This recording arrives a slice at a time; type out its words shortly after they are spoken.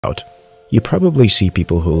about. You probably see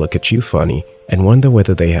people who look at you funny and wonder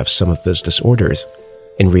whether they have some of these disorders.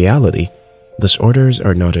 In reality, disorders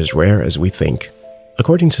are not as rare as we think.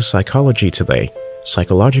 According to Psychology Today,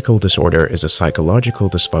 psychological disorder is a psychological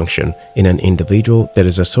dysfunction in an individual that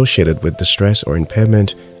is associated with distress or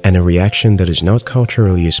impairment and a reaction that is not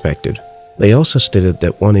culturally expected. They also stated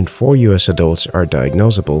that 1 in 4 US adults are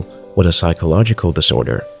diagnosable with a psychological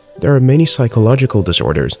disorder. There are many psychological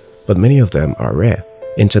disorders, but many of them are rare.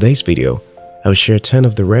 In today's video, I will share 10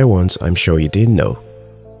 of the rare ones I'm sure you didn't know.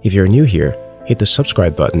 If you're new here, hit the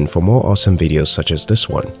subscribe button for more awesome videos such as this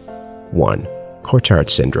one. 1. Cotard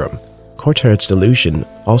syndrome. Cotard's delusion,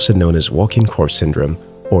 also known as walking corpse syndrome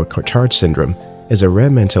or Cotard syndrome, is a rare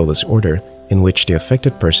mental disorder in which the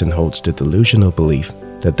affected person holds the delusional belief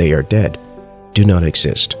that they are dead, do not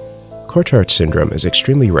exist. Cotard syndrome is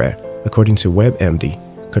extremely rare. According to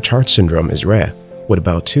WebMD, Cotard syndrome is rare, with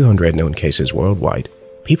about 200 known cases worldwide.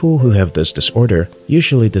 People who have this disorder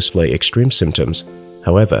usually display extreme symptoms.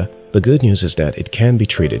 However, the good news is that it can be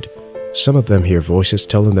treated. Some of them hear voices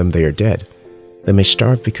telling them they are dead. They may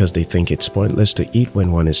starve because they think it's pointless to eat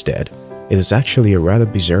when one is dead. It is actually a rather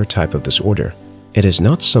bizarre type of disorder. It is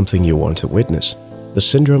not something you want to witness. The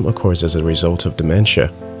syndrome occurs as a result of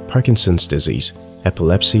dementia, Parkinson's disease,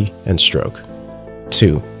 epilepsy, and stroke.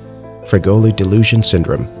 2. Fregoli delusion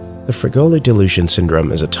syndrome. The Fregoli delusion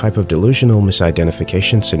syndrome is a type of delusional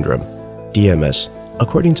misidentification syndrome, DMS.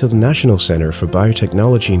 According to the National Center for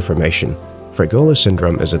Biotechnology Information, Fregoli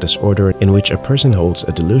syndrome is a disorder in which a person holds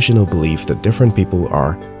a delusional belief that different people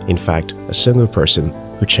are, in fact, a single person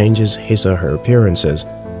who changes his or her appearances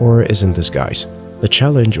or is in disguise. The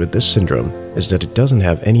challenge with this syndrome is that it doesn't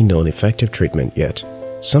have any known effective treatment yet.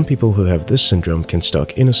 Some people who have this syndrome can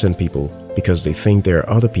stalk innocent people because they think they are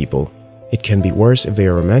other people. It can be worse if they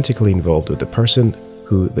are romantically involved with the person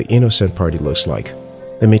who the innocent party looks like.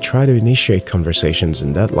 They may try to initiate conversations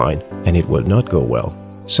in that line, and it will not go well.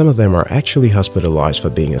 Some of them are actually hospitalized for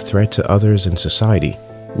being a threat to others in society.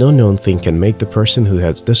 No known thing can make the person who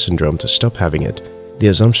has this syndrome to stop having it. The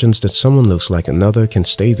assumptions that someone looks like another can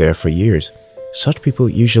stay there for years. Such people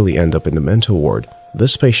usually end up in the mental ward.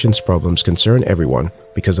 This patient's problems concern everyone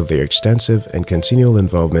because of their extensive and continual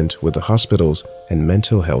involvement with the hospitals and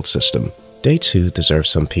mental health system. They too deserve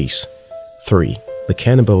some peace. 3. The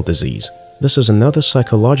cannibal disease. This is another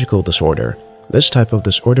psychological disorder. This type of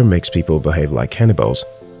disorder makes people behave like cannibals.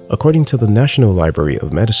 According to the National Library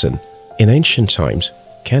of Medicine, in ancient times,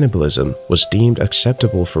 cannibalism was deemed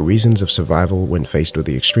acceptable for reasons of survival when faced with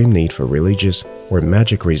the extreme need for religious or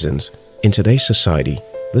magic reasons. In today's society,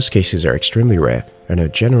 these cases are extremely rare and are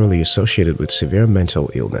generally associated with severe mental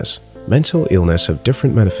illness. Mental illness have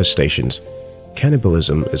different manifestations.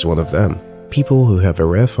 Cannibalism is one of them. People who have a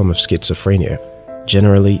rare form of schizophrenia.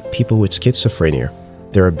 Generally, people with schizophrenia,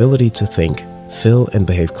 their ability to think, feel, and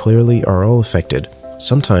behave clearly are all affected.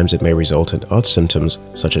 Sometimes it may result in odd symptoms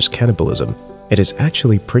such as cannibalism. It is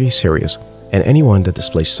actually pretty serious, and anyone that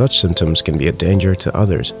displays such symptoms can be a danger to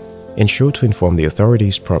others. Ensure to inform the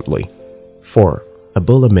authorities promptly. 4.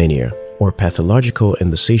 Abulomania, or pathological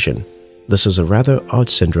indecision. This is a rather odd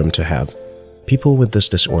syndrome to have. People with this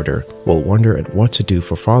disorder will wonder at what to do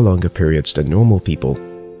for far longer periods than normal people.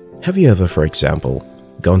 Have you ever, for example,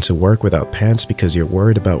 gone to work without pants because you're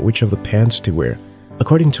worried about which of the pants to wear?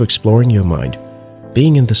 According to Exploring Your Mind,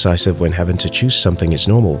 being indecisive when having to choose something is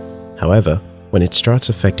normal. However, when it starts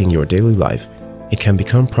affecting your daily life, it can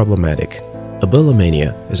become problematic.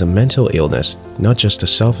 Abulomania is a mental illness, not just a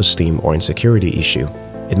self-esteem or insecurity issue.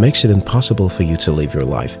 It makes it impossible for you to live your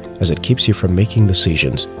life, as it keeps you from making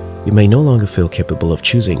decisions. You may no longer feel capable of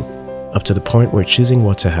choosing, up to the point where choosing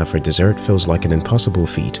what to have for dessert feels like an impossible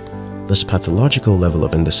feat. This pathological level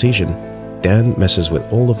of indecision then messes with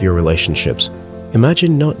all of your relationships.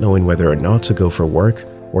 Imagine not knowing whether or not to go for work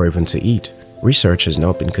or even to eat. Research has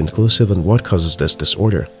not been conclusive on what causes this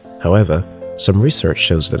disorder. However, some research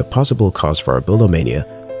shows that a possible cause for abulomania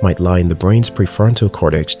might lie in the brain's prefrontal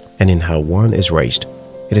cortex and in how one is raised.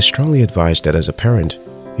 It is strongly advised that as a parent,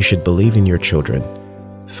 you should believe in your children.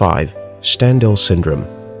 5. Stendhal syndrome.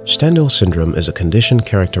 Stendhal syndrome is a condition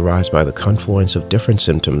characterized by the confluence of different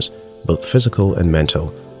symptoms, both physical and mental,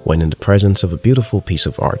 when in the presence of a beautiful piece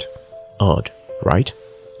of art. Odd, right?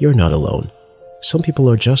 You're not alone. Some people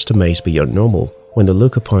are just amazed beyond normal when they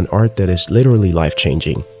look upon art that is literally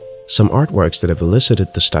life-changing. Some artworks that have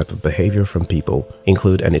elicited this type of behavior from people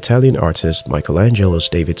include an Italian artist Michelangelo's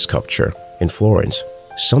David sculpture in Florence.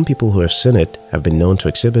 Some people who have seen it have been known to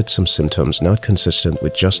exhibit some symptoms not consistent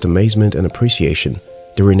with just amazement and appreciation.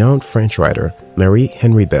 The renowned French writer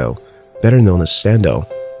Marie-Henri Beyle, better known as Stendhal,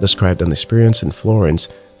 described an experience in Florence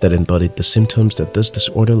that embodied the symptoms that this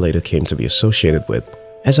disorder later came to be associated with.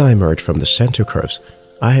 As I emerged from the center curves,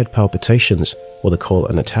 I had palpitations, what they call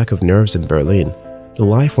an attack of nerves in Berlin. The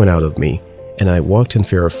life went out of me, and I walked in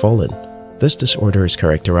fear of falling. This disorder is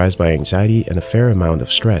characterized by anxiety and a fair amount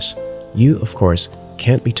of stress. You, of course,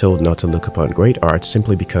 can't be told not to look upon great art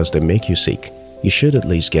simply because they make you sick. You should at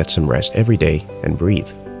least get some rest every day and breathe.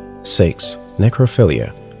 6.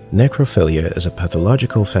 Necrophilia. Necrophilia is a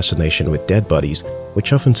pathological fascination with dead bodies,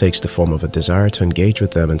 which often takes the form of a desire to engage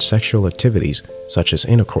with them in sexual activities, such as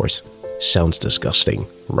intercourse. Sounds disgusting,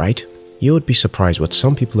 right? You would be surprised what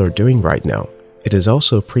some people are doing right now. It is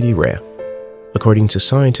also pretty rare. According to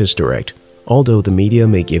Scientists Direct, although the media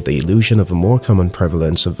may give the illusion of a more common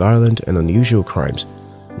prevalence of violent and unusual crimes,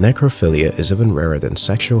 necrophilia is even rarer than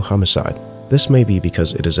sexual homicide. This may be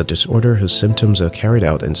because it is a disorder whose symptoms are carried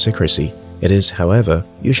out in secrecy. It is, however,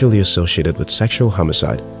 usually associated with sexual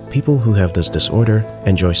homicide. People who have this disorder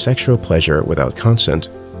enjoy sexual pleasure without consent.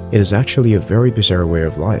 It is actually a very bizarre way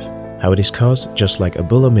of life. How it is caused, just like a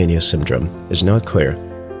bulimania syndrome, is not clear.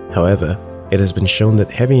 However, it has been shown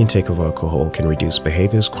that heavy intake of alcohol can reduce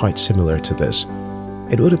behaviors quite similar to this.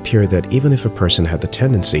 It would appear that even if a person had the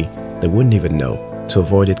tendency, they wouldn't even know. To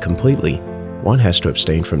avoid it completely, one has to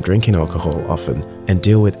abstain from drinking alcohol often and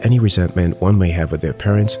deal with any resentment one may have with their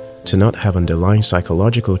parents, to not have underlying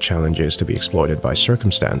psychological challenges to be exploited by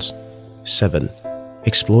circumstance. 7.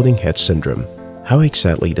 Exploding head syndrome. How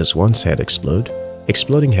exactly does one's head explode?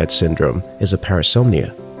 Exploding head syndrome is a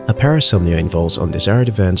parasomnia. A parasomnia involves undesired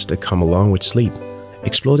events that come along with sleep.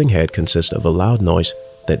 Exploding head consists of a loud noise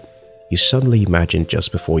that you suddenly imagine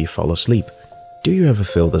just before you fall asleep. Do you ever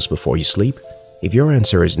feel this before you sleep? If your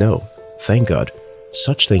answer is no, thank God.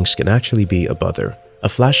 Such things can actually be a bother. A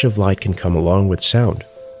flash of light can come along with sound.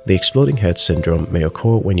 The exploding head syndrome may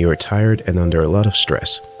occur when you are tired and under a lot of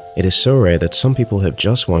stress. It is so rare that some people have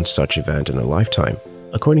just one such event in a lifetime.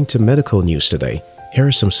 According to Medical News Today, here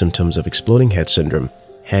are some symptoms of exploding head syndrome: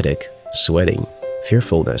 headache, sweating,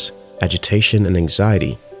 fearfulness, agitation and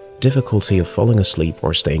anxiety, difficulty of falling asleep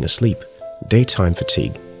or staying asleep, daytime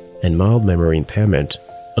fatigue, and mild memory impairment.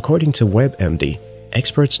 According to WebMD,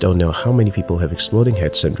 experts don't know how many people have exploding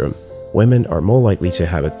head syndrome. Women are more likely to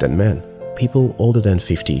have it than men. People older than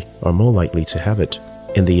 50 are more likely to have it.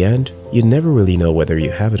 In the end, you never really know whether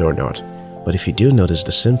you have it or not, but if you do notice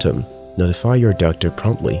the symptom, notify your doctor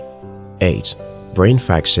promptly. 8. Brain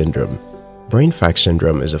fag syndrome. Brain fag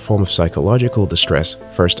syndrome is a form of psychological distress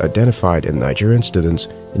first identified in Nigerian students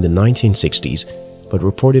in the 1960s, but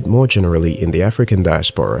reported more generally in the African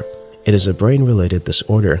diaspora. It is a brain-related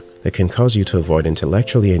disorder that can cause you to avoid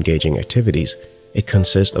intellectually engaging activities. It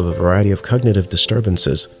consists of a variety of cognitive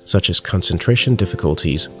disturbances such as concentration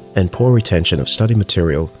difficulties and poor retention of study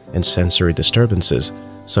material, and sensory disturbances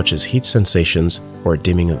such as heat sensations or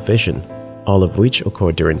dimming of vision, all of which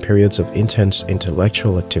occur during periods of intense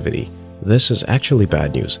intellectual activity. This is actually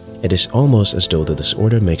bad news. It is almost as though the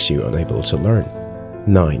disorder makes you unable to learn.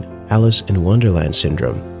 9. Alice in Wonderland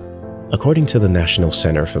syndrome. According to the National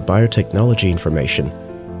Center for Biotechnology Information,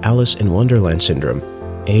 Alice in Wonderland syndrome,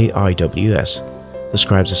 AIWS,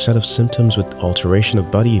 describes a set of symptoms with alteration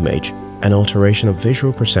of body image and alteration of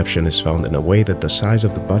visual perception is found in a way that the size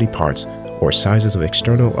of the body parts or sizes of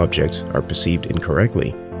external objects are perceived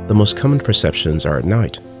incorrectly. The most common perceptions are at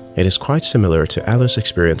night. It is quite similar to Alice's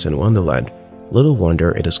experience in Wonderland. Little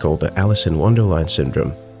wonder it is called the Alice in Wonderland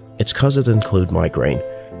syndrome. Its causes include migraine,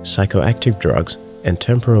 psychoactive drugs, and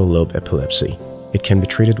temporal lobe epilepsy. It can be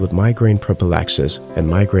treated with migraine prophylaxis and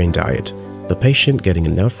migraine diet. The patient getting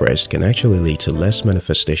enough rest can actually lead to less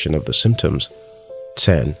manifestation of the symptoms.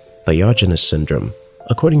 10. Diogenes syndrome.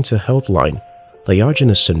 According to Healthline,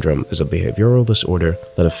 Diogenes syndrome is a behavioral disorder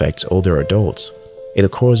that affects older adults. It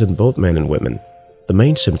occurs in both men and women. The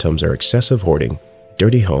main symptoms are excessive hoarding,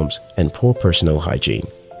 dirty homes, and poor personal hygiene.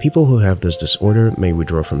 People who have this disorder may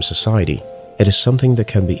withdraw from society. It is something that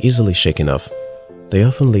can be easily shaken off. They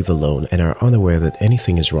often live alone and are unaware that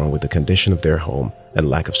anything is wrong with the condition of their home and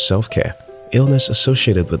lack of self-care. Illness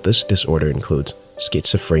associated with this disorder includes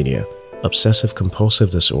schizophrenia,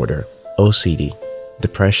 obsessive-compulsive disorder, OCD,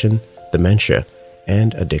 depression, dementia,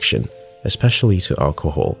 and addiction, especially to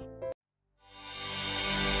alcohol.